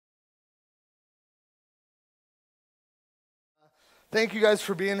Thank you guys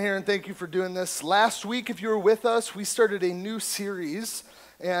for being here, and thank you for doing this. Last week, if you were with us, we started a new series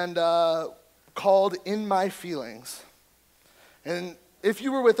and called In My Feelings. And if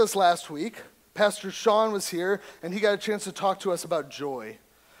you were with us last week, Pastor Sean was here, and he got a chance to talk to us about joy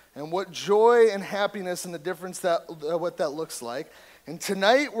and what joy and happiness and the difference that what that looks like. And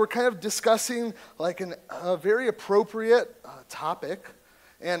tonight, we're kind of discussing like a very appropriate topic.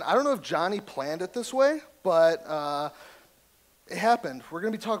 And I don't know if Johnny planned it this way, but it happened. We're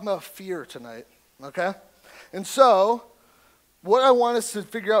going to be talking about fear tonight, okay? And so, what I want us to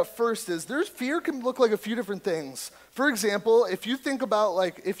figure out first is fear can look like a few different things. For example, if you think about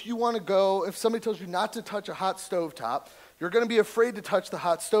if somebody tells you not to touch a hot stovetop, you're going to be afraid to touch the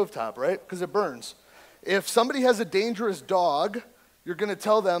hot stovetop, right? Because it burns. If somebody has a dangerous dog, you're going to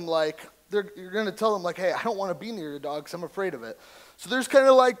tell them hey, I don't want to be near your dog because I'm afraid of it. So there's kind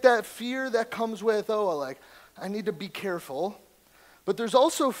of like that fear that comes with, I need to be careful. But there's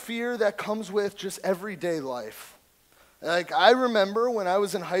also fear that comes with just everyday life. I remember when I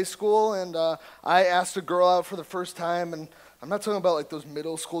was in high school and I asked a girl out for the first time, and I'm not talking about those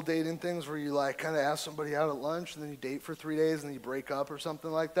middle school dating things where you kind of ask somebody out at lunch and then you date for 3 days and then you break up or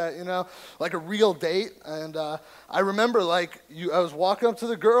something like that, like a real date. And I remember I was walking up to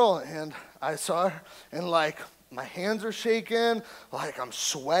the girl and I saw her and my hands are shaking, I'm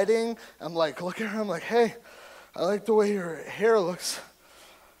sweating. I'm looking at her, I'm like, hey, I like the way your hair looks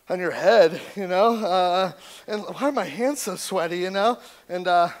on your head, and why are my hands so sweaty, And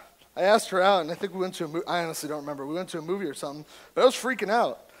I asked her out, and I think we went to a movie. I honestly don't remember. We went to a movie or something, but I was freaking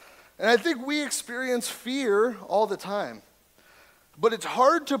out. And I think we experience fear all the time. But it's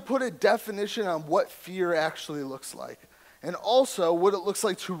hard to put a definition on what fear actually looks like, and also what it looks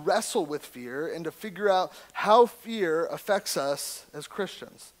like to wrestle with fear and to figure out how fear affects us as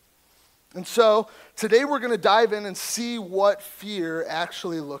Christians. And so today we're going to dive in and see what fear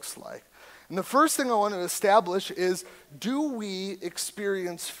actually looks like. And the first thing I want to establish is, do we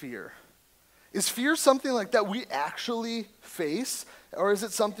experience fear? Is fear something like that we actually face, or is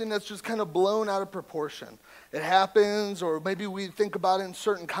it something that's just kind of blown out of proportion? It happens, or maybe we think about it in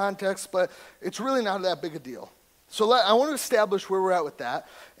certain contexts, but it's really not that big a deal. So I want to establish where we're at with that.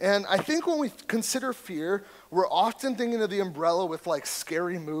 And I think when we consider fear, we're often thinking of the umbrella with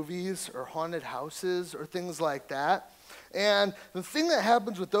scary movies or haunted houses or things like that. And the thing that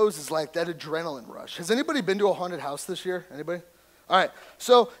happens with those is that adrenaline rush. Has anybody been to a haunted house this year? Anybody? All right.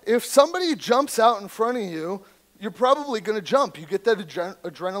 So if somebody jumps out in front of you, you're probably going to jump. You get that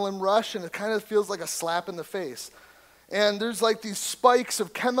adrenaline rush, and it kind of feels like a slap in the face. And there's these spikes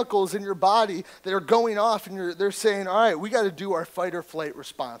of chemicals in your body that are going off, and they're saying, all right, we got to do our fight or flight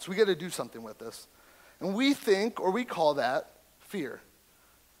response. We got to do something with this. And we call that fear.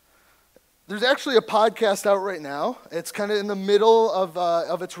 There's actually a podcast out right now. It's kind of in the middle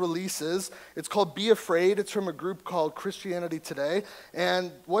of its releases. It's called Be Afraid. It's from a group called Christianity Today.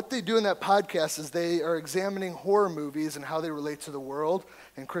 And what they do in that podcast is they are examining horror movies and how they relate to the world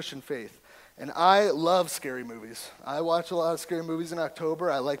and Christian faith. And I love scary movies. I watch a lot of scary movies in October.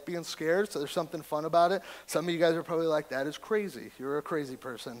 I like being scared, so there's something fun about it. Some of you guys are probably like, that is crazy. You're a crazy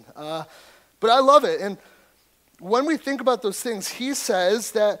person. But I love it. And when we think about those things, he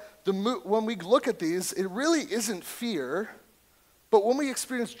says that when we look at these, it really isn't fear, but when we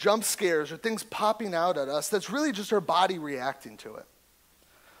experience jump scares or things popping out at us, that's really just our body reacting to it.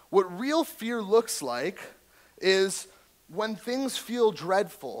 What real fear looks like is when things feel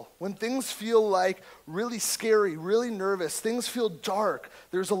dreadful, when things feel really scary, really nervous, things feel dark,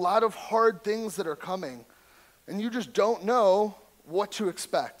 there's a lot of hard things that are coming, and you just don't know what to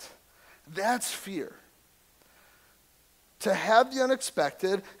expect. That's fear. To have the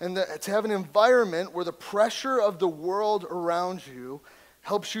unexpected and to have an environment where the pressure of the world around you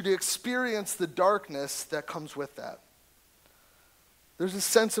helps you to experience the darkness that comes with that. There's a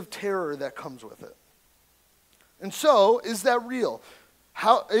sense of terror that comes with it. And so, is that real?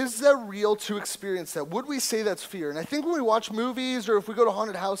 How is that real to experience that? Would we say that's fear? And I think when we watch movies or if we go to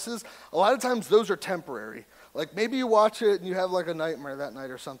haunted houses, a lot of times those are temporary. Maybe you watch it and you have a nightmare that night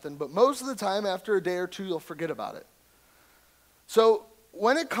or something, but most of the time after a day or two, you'll forget about it. So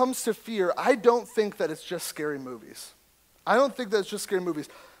when it comes to fear, I don't think that it's just scary movies. I don't think that it's just scary movies.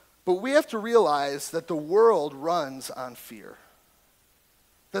 But we have to realize that the world runs on fear.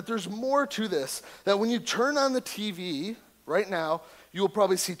 That there's more to this. That when you turn on the TV right now, you will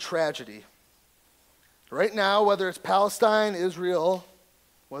probably see tragedy. Right now, whether it's Palestine, Israel,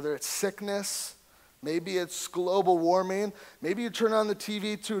 whether it's sickness, maybe it's global warming, maybe you turn on the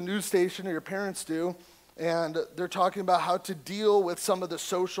TV to a news station, or your parents do, and they're talking about how to deal with some of the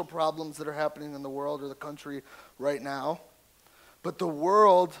social problems that are happening in the world or the country right now. but the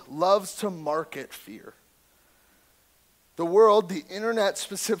world loves to market fear. The world, the internet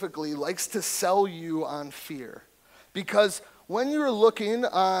specifically, likes to sell you on fear. Because when you're looking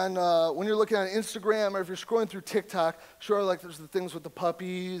on Instagram, or if you're scrolling through TikTok, sure, like there's the things with the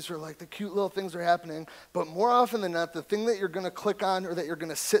puppies or like the cute little things that are happening, but more often than not, the thing that you're going to click on or that you're going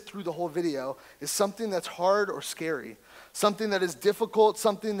to sit through the whole video is something that's hard or scary, something that is difficult,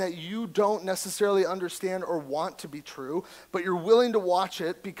 something that you don't necessarily understand or want to be true, but you're willing to watch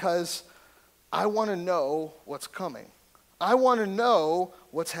it because I want to know what's coming. I want to know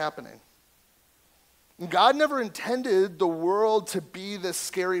what's happening. God never intended the world to be this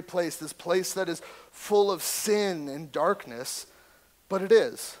scary place, this place that is full of sin and darkness, but it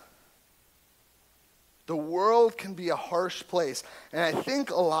is. The world can be a harsh place, and I think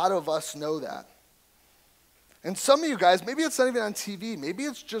a lot of us know that. And some of you guys, maybe it's not even on TV, maybe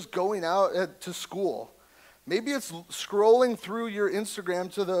it's just going out to school. Maybe it's scrolling through your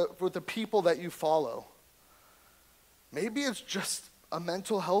Instagram with the people that you follow. Maybe it's just a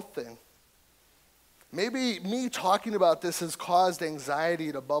mental health thing. Maybe me talking about this has caused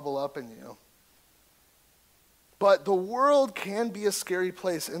anxiety to bubble up in you. But the world can be a scary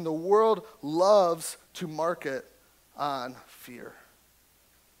place, and the world loves to market on fear.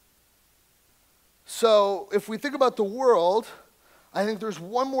 So if we think about the world, I think there's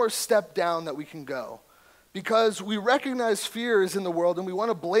one more step down that we can go. Because we recognize fear is in the world, and we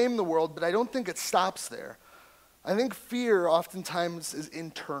want to blame the world, but I don't think it stops there. I think fear oftentimes is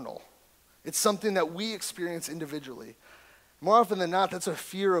internal. It's something that we experience individually. More often than not, that's a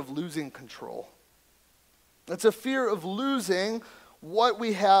fear of losing control. That's a fear of losing what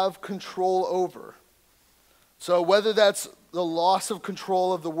we have control over. So whether that's the loss of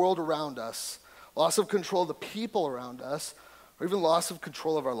control of the world around us, loss of control of the people around us, or even loss of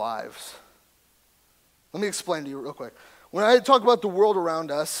control of our lives. Let me explain to you real quick. When I talk about the world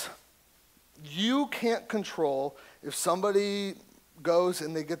around us, you can't control if somebody goes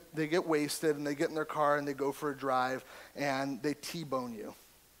and they get wasted and they get in their car and they go for a drive and they T-bone you.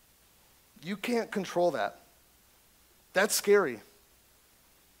 You can't control that. That's scary.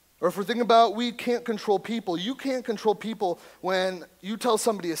 Or if we're thinking about we can't control people, you can't control people when you tell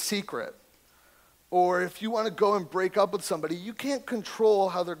somebody a secret. Or if you want to go and break up with somebody, you can't control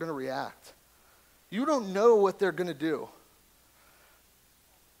how they're going to react. You don't know what they're going to do.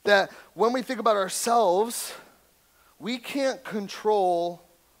 That when we think about ourselves, we can't control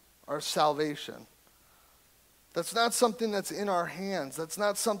our salvation. That's not something that's in our hands. That's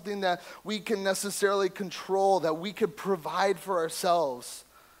not something that we can necessarily control, that we could provide for ourselves.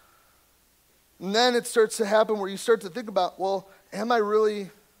 And then it starts to happen where you start to think about, well, am I really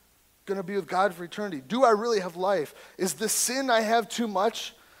going to be with God for eternity? Do I really have life? Is the sin I have too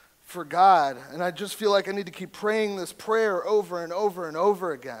much for God? And I just feel like I need to keep praying this prayer over and over and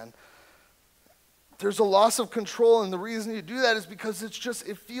over again. There's a loss of control, and the reason you do that is because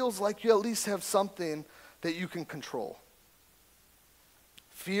it feels like you at least have something that you can control.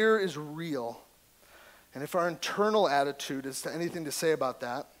 Fear is real. And if our internal attitude is to anything to say about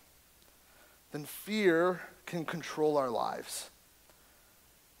that, then fear can control our lives.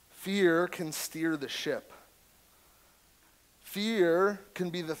 Fear can steer the ship. Fear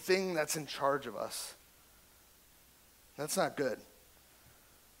can be the thing that's in charge of us. That's not good,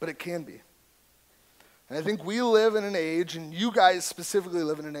 but it can be. And I think we live in an age, and you guys specifically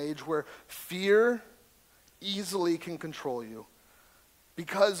live in an age, where fear easily can control you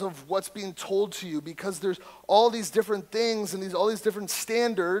because of what's being told to you, because there's all these different things and all these different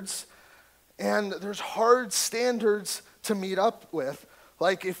standards, and there's hard standards to meet up with.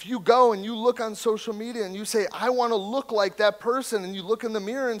 Like if you go and you look on social media and you say, I want to look like that person, and you look in the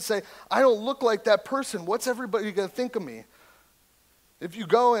mirror and say, I don't look like that person, what's everybody going to think of me? If you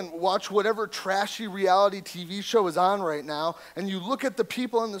go and watch whatever trashy reality TV show is on right now, and you look at the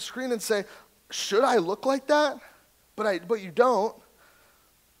people on the screen and say, should I look like that? But you don't.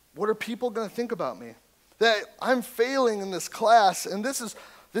 What are people going to think about me? That I'm failing in this class, and this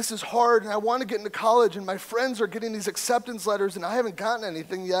is hard, and I want to get into college, and my friends are getting these acceptance letters, and I haven't gotten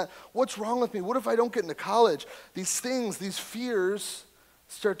anything yet. What's wrong with me? What if I don't get into college? These things, these fears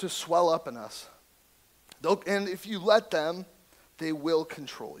start to swell up in us. And if you let them, they will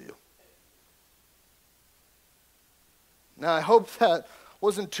control you. Now, I hope that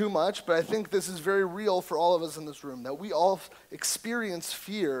wasn't too much, but I think this is very real for all of us in this room, that we all experience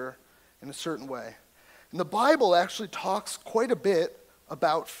fear in a certain way. And the Bible actually talks quite a bit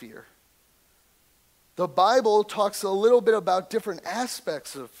about fear. The Bible talks a little bit about different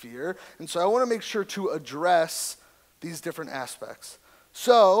aspects of fear, and so I want to make sure to address these different aspects.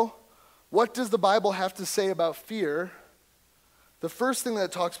 So, what does the Bible have to say about fear the first thing that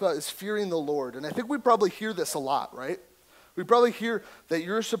it talks about is fearing the Lord. And I think we probably hear this a lot, right? We probably hear that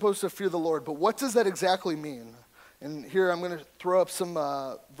you're supposed to fear the Lord, but what does that exactly mean? And here I'm going to throw up some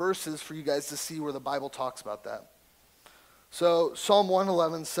verses for you guys to see where the Bible talks about that. So Psalm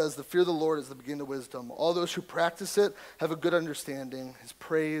 111 says, "The fear of the Lord is the beginning of wisdom. All those who practice it have a good understanding. His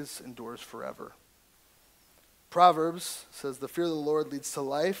praise endures forever." Proverbs says, "The fear of the Lord leads to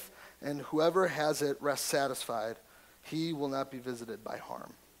life, and whoever has it rests satisfied. He will not be visited by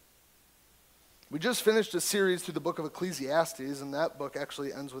harm." We just finished a series through the book of Ecclesiastes, and that book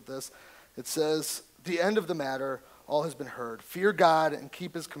actually ends with this. It says, "The end of the matter, all has been heard. Fear God and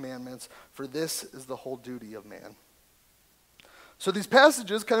keep his commandments, for this is the whole duty of man." So these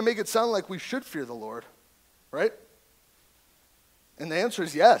passages kind of make it sound like we should fear the Lord, right? And the answer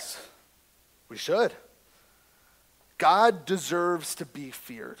is yes, we should. God deserves to be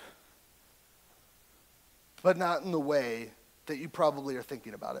feared, but not in the way that you probably are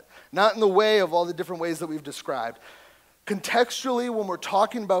thinking about it. Not in the way of all the different ways that we've described. Contextually, when we're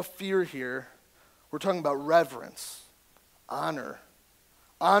talking about fear here, we're talking about reverence, honor,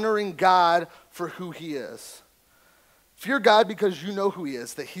 honoring God for who he is. Fear God because you know who he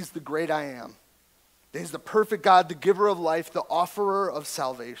is, that he's the great I am, that he's the perfect God, the giver of life, the offerer of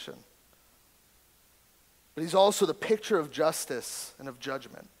salvation. But he's also the picture of justice and of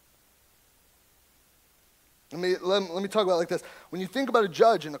judgment. Let me talk about it like this. When you think about a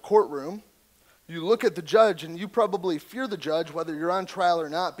judge in a courtroom, you look at the judge and you probably fear the judge whether you're on trial or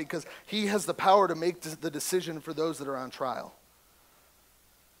not because he has the power to make the decision for those that are on trial.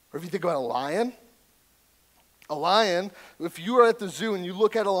 Or if you think about a lion, if you are at the zoo and you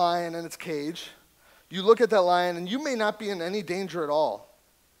look at a lion in its cage, you look at that lion and you may not be in any danger at all.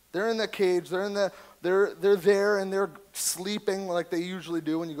 They're in that cage, they're there and they're sleeping like they usually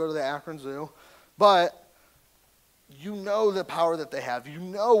do when you go to the Akron Zoo. But you know the power that they have. You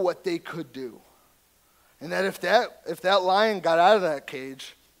know what they could do. And that if that lion got out of that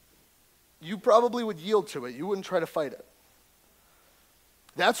cage, you probably would yield to it. You wouldn't try to fight it.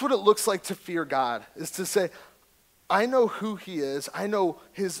 That's what it looks like to fear God, is to say, I know who he is. I know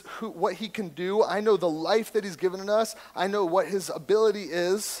what he can do. I know the life that he's given us. I know what his ability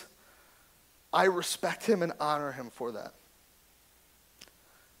is. I respect him and honor him for that.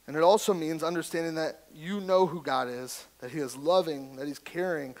 And it also means understanding that you know who God is, that he is loving, that he's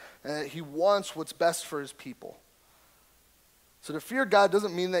caring, and that he wants what's best for his people. So to fear God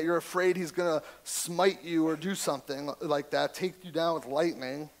doesn't mean that you're afraid he's going to smite you or do something like that, take you down with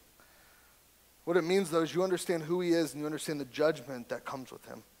lightning. What it means, though, is you understand who he is and you understand the judgment that comes with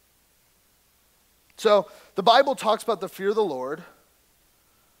him. So the Bible talks about the fear of the Lord,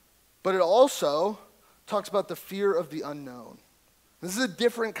 but it also talks about the fear of the unknown. This is a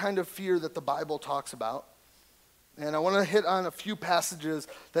different kind of fear that the Bible talks about. And I want to hit on a few passages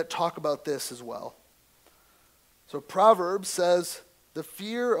that talk about this as well. So Proverbs says, "The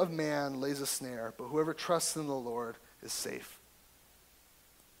fear of man lays a snare, but whoever trusts in the Lord is safe."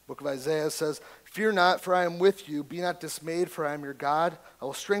 The book of Isaiah says, "Fear not, for I am with you. Be not dismayed, for I am your God. I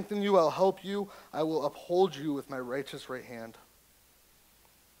will strengthen you, I will help you. I will uphold you with my righteous right hand."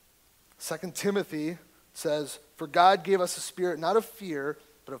 2 Timothy says, "For God gave us a spirit not of fear,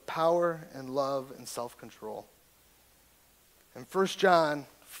 but of power and love and self-control." And 1 John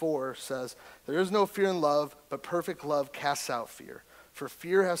 4 says, "There is no fear in love, but perfect love casts out fear. For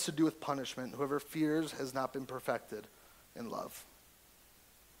fear has to do with punishment. Whoever fears has not been perfected in love."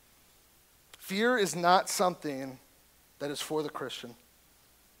 Fear is not something that is for the Christian.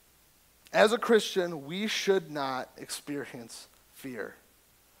 As a Christian, we should not experience fear.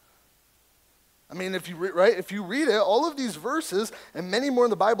 I mean, if you read it, all of these verses and many more in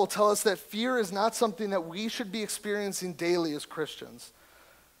the Bible tell us that fear is not something that we should be experiencing daily as Christians.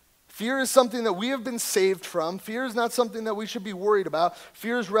 Fear is something that we have been saved from. Fear is not something that we should be worried about.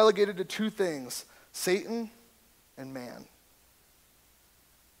 Fear is relegated to two things: Satan and man.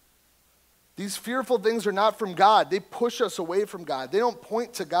 These fearful things are not from God. They push us away from God. They don't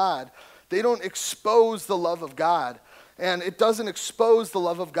point to God. They don't expose the love of God. And it doesn't expose the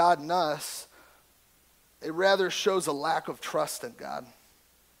love of God in us. It rather shows a lack of trust in God.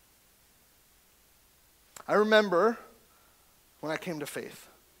 I remember when I came to faith.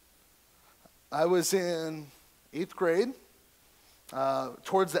 I was in 8th grade,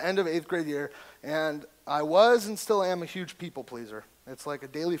 towards the end of 8th grade year, and I was and still am a huge people pleaser. It's like a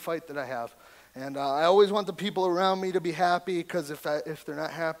daily fight that I have. And I always want the people around me to be happy, because if they're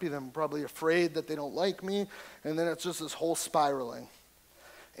not happy, then I'm probably afraid that they don't like me, and then it's just this whole spiraling.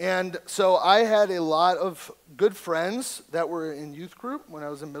 And so I had a lot of good friends that were in youth group when I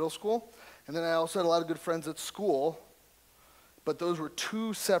was in middle school, and then I also had a lot of good friends at school. but those were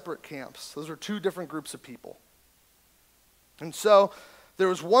two separate camps. Those were two different groups of people. And so there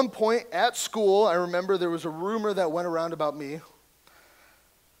was one point at school, I remember there was a rumor that went around about me.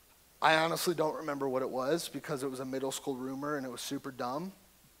 I honestly don't remember what it was because it was a middle school rumor and it was super dumb.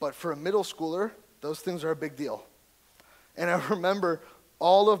 But for a middle schooler, those things are a big deal. And I remember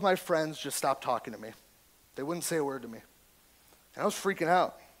all of my friends just stopped talking to me. They wouldn't say a word to me. And I was freaking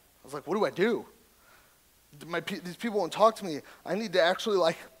out. I was like, what do I do? These people won't talk to me. I need to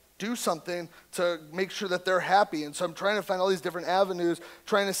actually do something to make sure that they're happy. And so I'm trying to find all these different avenues,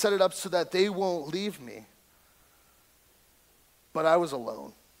 trying to set it up so that they won't leave me. But I was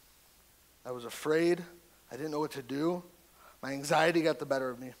alone. I was afraid. I didn't know what to do. My anxiety got the better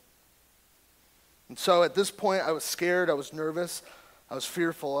of me. And so at this point, I was scared. I was nervous. I was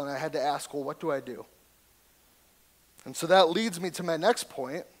fearful. And I had to ask, well, what do I do? And so that leads me to my next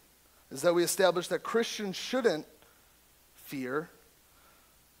point, is that we established that Christians shouldn't fear.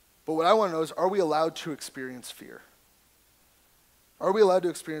 But what I want to know is, are we allowed to experience fear? Are we allowed to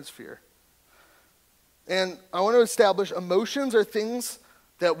experience fear? And I want to establish emotions are things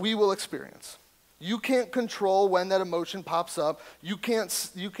that we will experience. You can't control when that emotion pops up. You can't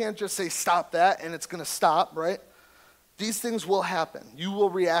just say stop that and it's going to stop, right? These things will happen. You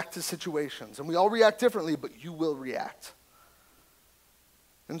will react to situations. And we all react differently, but you will react.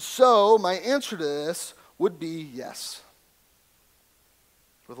 And so my answer to this would be yes.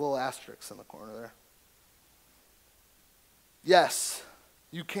 With little asterisks in the corner there. Yes,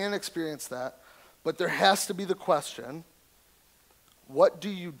 you can experience that, but there has to be the question, what do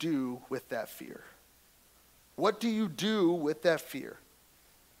you do with that fear? What do you do with that fear?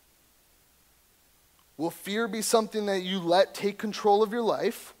 Will fear be something that you let take control of your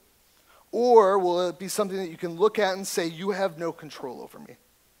life? Or will it be something that you can look at and say, you have no control over me?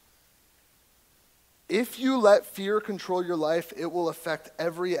 If you let fear control your life, it will affect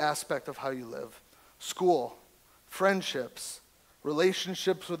every aspect of how you live. School, friendships,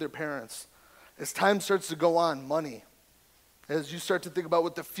 relationships with your parents. As time starts to go on, money. As you start to think about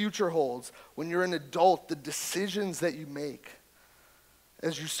what the future holds, when you're an adult, the decisions that you make.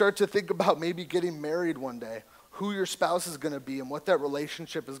 As you start to think about maybe getting married one day, who your spouse is going to be and what that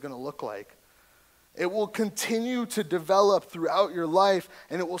relationship is going to look like. It will continue to develop throughout your life,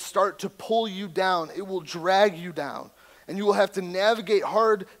 and it will start to pull you down. It will drag you down, and you will have to navigate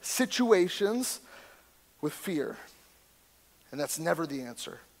hard situations with fear, and that's never the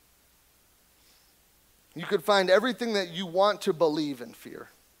answer. You could find everything that you want to believe in fear.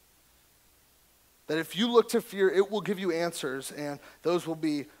 That if you look to fear, it will give you answers, and those will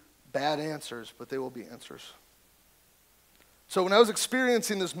be bad answers, but they will be answers. So when I was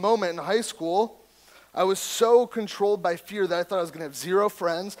experiencing this moment in high school, I was so controlled by fear that I thought I was going to have zero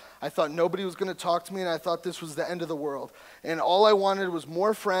friends. I thought nobody was going to talk to me, and I thought this was the end of the world. And all I wanted was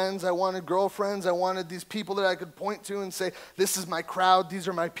more friends. I wanted girlfriends. I wanted these people that I could point to and say, this is my crowd. These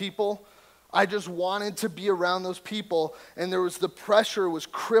are my people. I just wanted to be around those people, and the pressure was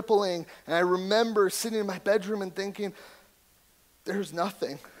crippling. And I remember sitting in my bedroom and thinking, there's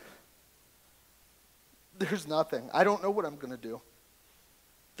nothing. There's nothing. I don't know what I'm going to do.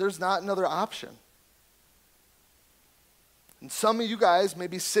 There's not another option. And some of you guys may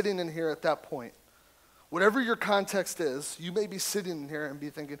be sitting in here at that point. Whatever your context is, you may be sitting in here and be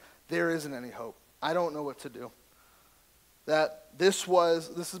thinking, there isn't any hope. I don't know what to do. That this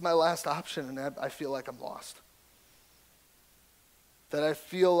is my last option, and I feel like I'm lost. That I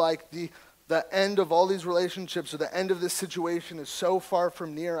feel like the end of all these relationships or the end of this situation is so far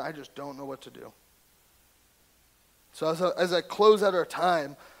from near, I just don't know what to do. So as I close out our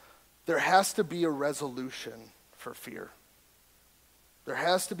time, there has to be a resolution for fear. There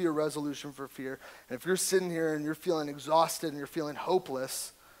has to be a resolution for fear. And if you're sitting here and you're feeling exhausted and you're feeling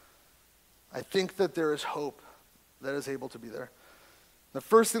hopeless, I think that there is hope that is able to be there. The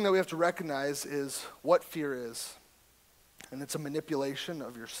first thing that we have to recognize is what fear is. And it's a manipulation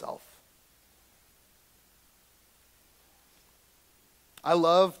of yourself. I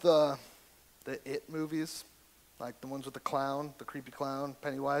love the It movies, like the ones with the clown, the creepy clown,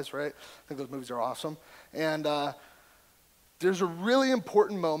 Pennywise, right? I think those movies are awesome. And there's a really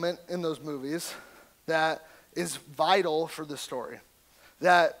important moment in those movies that is vital for the story.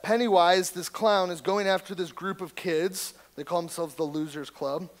 That Pennywise, this clown, is going after this group of kids. They call themselves the Losers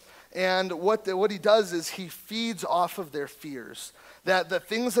Club. And what he does is he feeds off of their fears. That the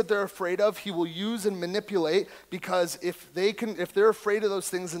things that they're afraid of, he will use and manipulate, because if they're afraid of those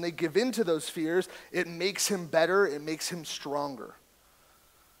things and they give in to those fears, it makes him better, it makes him stronger.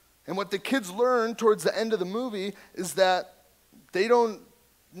 And what the kids learn towards the end of the movie is that they don't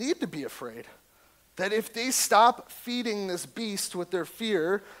need to be afraid. That if they stop feeding this beast with their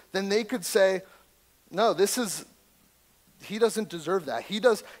fear, then they could say, no, he doesn't deserve that. He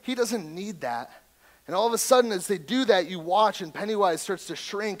doesn't need that. And all of a sudden, as they do that, you watch and Pennywise starts to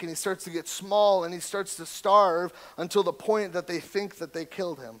shrink and he starts to get small and he starts to starve until the point that they think that they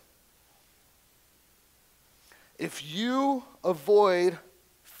killed him. If you avoid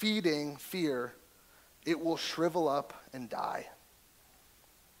feeding fear, it will shrivel up and die.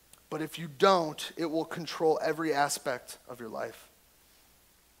 But if you don't, it will control every aspect of your life.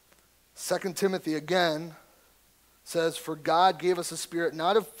 2 Timothy again says, "For God gave us a spirit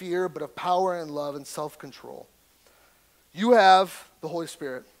not of fear, but of power and love and self-control." You have the Holy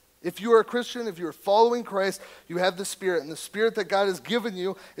Spirit. If you are a Christian, if you are following Christ, you have the Spirit. And the Spirit that God has given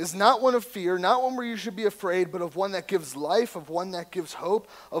you is not one of fear, not one where you should be afraid, but of one that gives life, of one that gives hope,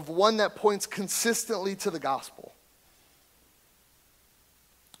 of one that points consistently to the gospel.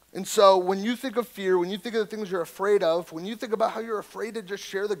 And so when you think of fear, when you think of the things you're afraid of, when you think about how you're afraid to just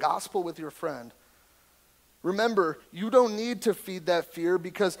share the gospel with your friend, remember, you don't need to feed that fear,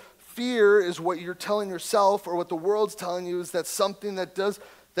 because fear is what you're telling yourself, or what the world's telling you is that something that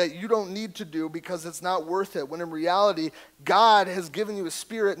you don't need to do because it's not worth it. When in reality, God has given you a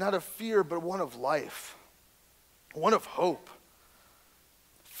spirit not of fear, but one of life, one of hope.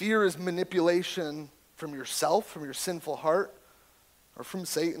 Fear is manipulation from yourself, from your sinful heart, or from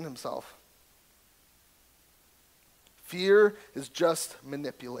Satan himself. Fear is just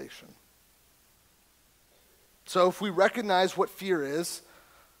manipulation. So if we recognize what fear is,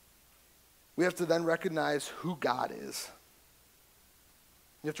 we have to then recognize who God is.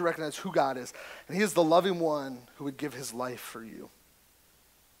 You have to recognize who God is. And he is the loving one who would give his life for you.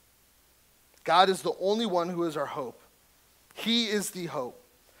 God is the only one who is our hope. He is the hope.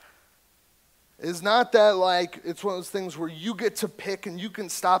 It's not that it's one of those things where you get to pick and you can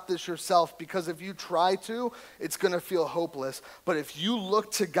stop this yourself, because if you try to, it's going to feel hopeless. But if you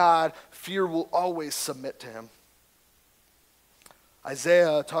look to God, fear will always submit to him.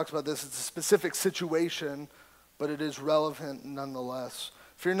 Isaiah talks about this. It's a specific situation, but it is relevant nonetheless.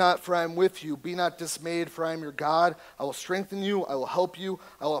 "Fear not, for I am with you. Be not dismayed, for I am your God. I will strengthen you. I will help you.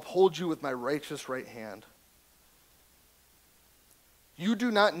 I will uphold you with my righteous right hand." You do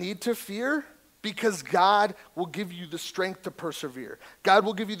not need to fear, because God will give you the strength to persevere. God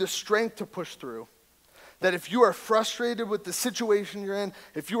will give you the strength to push through. That if you are frustrated with the situation you're in,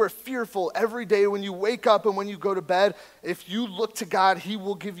 if you are fearful every day when you wake up and when you go to bed, if you look to God, he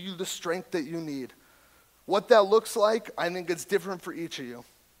will give you the strength that you need. What that looks like, I think it's different for each of you.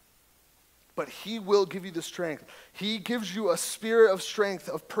 But he will give you the strength. He gives you a spirit of strength,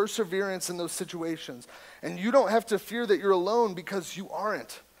 of perseverance in those situations. And you don't have to fear that you're alone, because you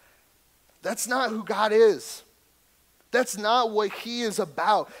aren't. That's not who God is. That's not what he is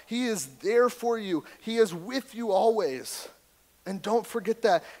about. He is there for you. He is with you always. And don't forget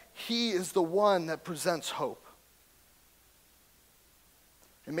that. He is the one that presents hope.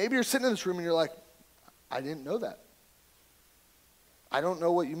 And maybe you're sitting in this room and you're like, I didn't know that. I don't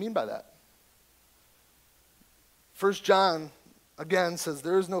know what you mean by that. 1 John, again, says,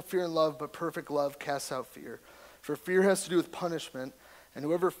 "There is no fear in love, but perfect love casts out fear. For fear has to do with punishment, and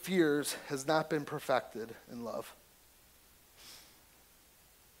whoever fears has not been perfected in love."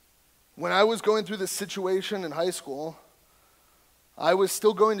 When I was going through this situation in high school, I was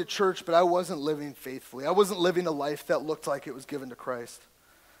still going to church, but I wasn't living faithfully. I wasn't living a life that looked like it was given to Christ.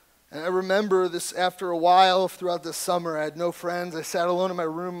 And I remember this, after a while, throughout the summer, I had no friends. I sat alone in my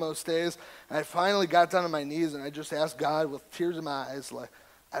room most days, and I finally got down on my knees, and I just asked God with tears in my eyes,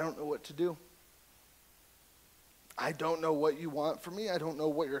 I don't know what to do. I don't know what you want from me. I don't know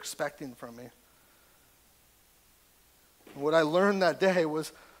what you're expecting from me. And what I learned that day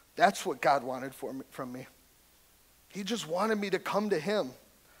was that's what God wanted from me. He just wanted me to come to him,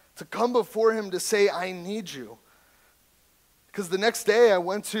 to come before him to say, I need you. Because the next day I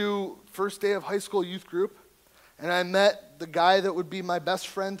went to first day of high school youth group, and I met the guy that would be my best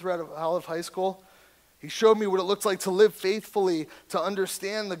friend throughout all of high school. He showed me what it looks like to live faithfully, to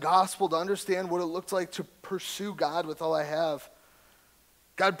understand the gospel, to understand what it looked like to pursue God with all I have.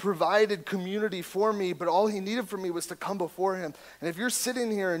 God provided community for me, but all he needed from me was to come before him. And if you're sitting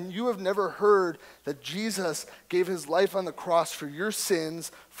here and you have never heard that Jesus gave his life on the cross for your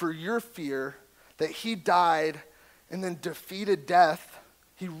sins, for your fear, that he died and then defeated death,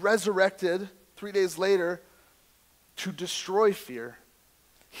 he resurrected 3 days later to destroy fear.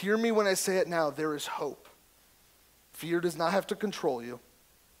 Hear me when I say it now, there is hope. Fear does not have to control you.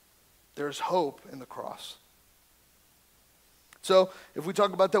 There is hope in the cross. So if we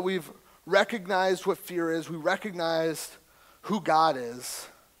talk about that, we've recognized what fear is, we recognized who God is,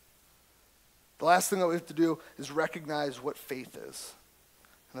 The last thing that we have to do is recognize what faith is.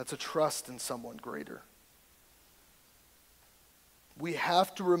 And that's a trust in someone greater. We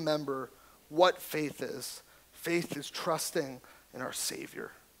have to remember what faith is. Faith is trusting in our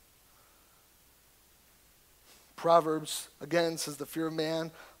Savior. Proverbs, again, says the fear of man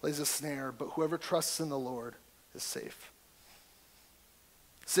lays a snare, but whoever trusts in the Lord is safe.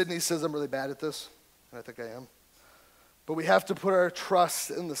 Sydney says I'm really bad at this, and I think I am. But we have to put our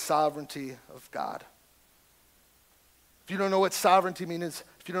trust in the sovereignty of God. If you don't know what sovereignty means,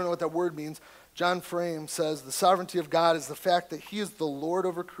 if you don't know what that word means, John Frame says the sovereignty of God is the fact that he is the Lord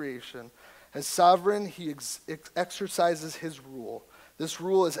over creation. As sovereign, he exercises his rule. This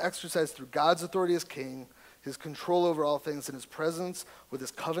rule is exercised through God's authority as king, his control over all things, and his presence with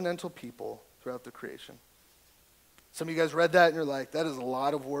his covenantal people throughout the creation. Some of you guys read that and you're like, that is a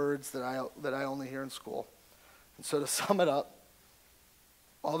lot of words that I only hear in school. And so to sum it up,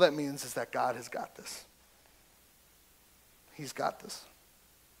 all that means is that God has got this. He's got this.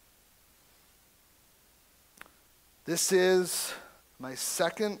 This is my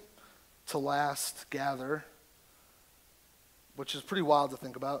second to last gather, which is pretty wild to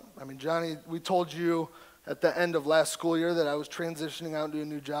think about. I mean, Johnny, we told you at the end of last school year that I was transitioning out into a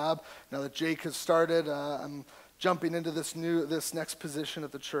new job. Now that Jake has started, I'm jumping into this next position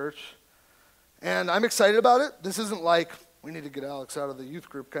at the church. And I'm excited about it. This isn't like, we need to get Alex out of the youth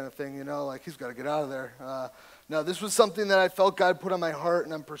group kind of thing, you know, like he's got to get out of there. No, this was something that I felt God put on my heart,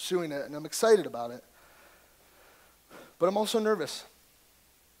 and I'm pursuing it, and I'm excited about it. But I'm also nervous.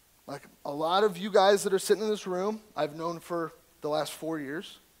 Like a lot of you guys that are sitting in this room, I've known for the last 4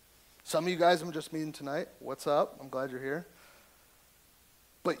 years. Some of you guys I'm just meeting tonight. What's up? I'm glad you're here.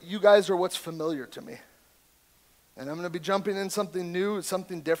 But you guys are what's familiar to me. And I'm going to be jumping in something new,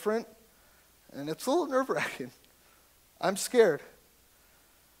 something different. And it's a little nerve-wracking. I'm scared.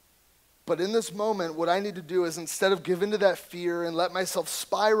 But in this moment, what I need to do is instead of give into that fear and let myself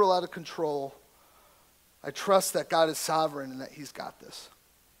spiral out of control, I trust that God is sovereign and that he's got this.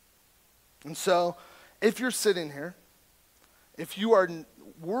 And so, if you're sitting here, if you are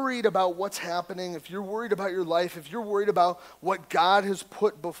worried about what's happening, if you're worried about your life, if you're worried about what God has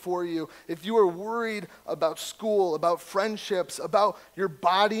put before you, if you are worried about school, about friendships, about your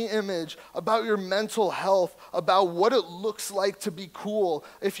body image, about your mental health, about what it looks like to be cool,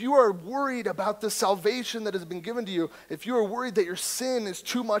 if you are worried about the salvation that has been given to you, if you are worried that your sin is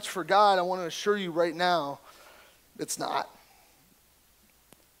too much for God, I want to assure you right now, it's not.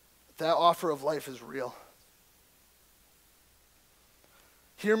 That offer of life is real.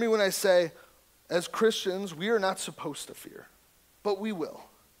 Hear me when I say, as Christians, we are not supposed to fear, but we will.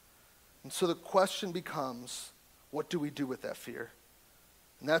 And so the question becomes, what do we do with that fear?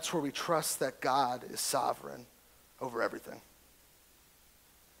 And that's where we trust that God is sovereign over everything.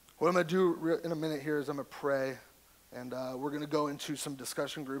 What I'm going to do in a minute here is I'm going to pray, and we're going to go into some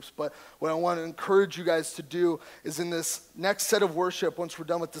discussion groups. But what I want to encourage you guys to do is in this next set of worship, once we're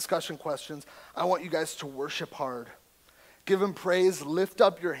done with discussion questions, I want you guys to worship hard. Give him praise, lift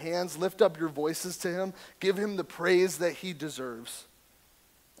up your hands, lift up your voices to him, give him the praise that he deserves.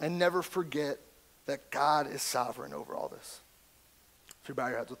 And never forget that God is sovereign over all this. If you bow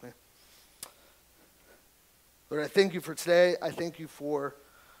your heads with me. Lord, I thank you for today. I thank you for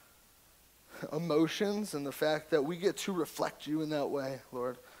emotions and the fact that we get to reflect you in that way,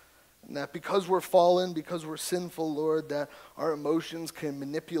 Lord. And that because we're fallen, because we're sinful, Lord, that our emotions can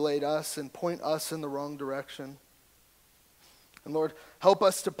manipulate us and point us in the wrong direction. And Lord, help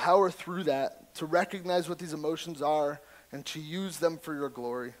us to power through that, to recognize what these emotions are, and to use them for your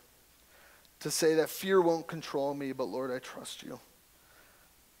glory. To say that fear won't control me, but Lord, I trust you.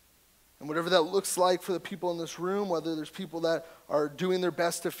 And whatever that looks like for the people in this room, whether there's people that are doing their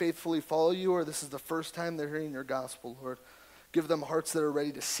best to faithfully follow you, or this is the first time they're hearing your gospel, Lord, give them hearts that are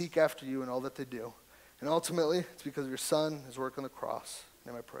ready to seek after you in all that they do. And ultimately, it's because of your Son, his work on the cross.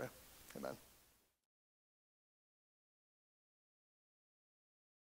 In him I pray. Amen.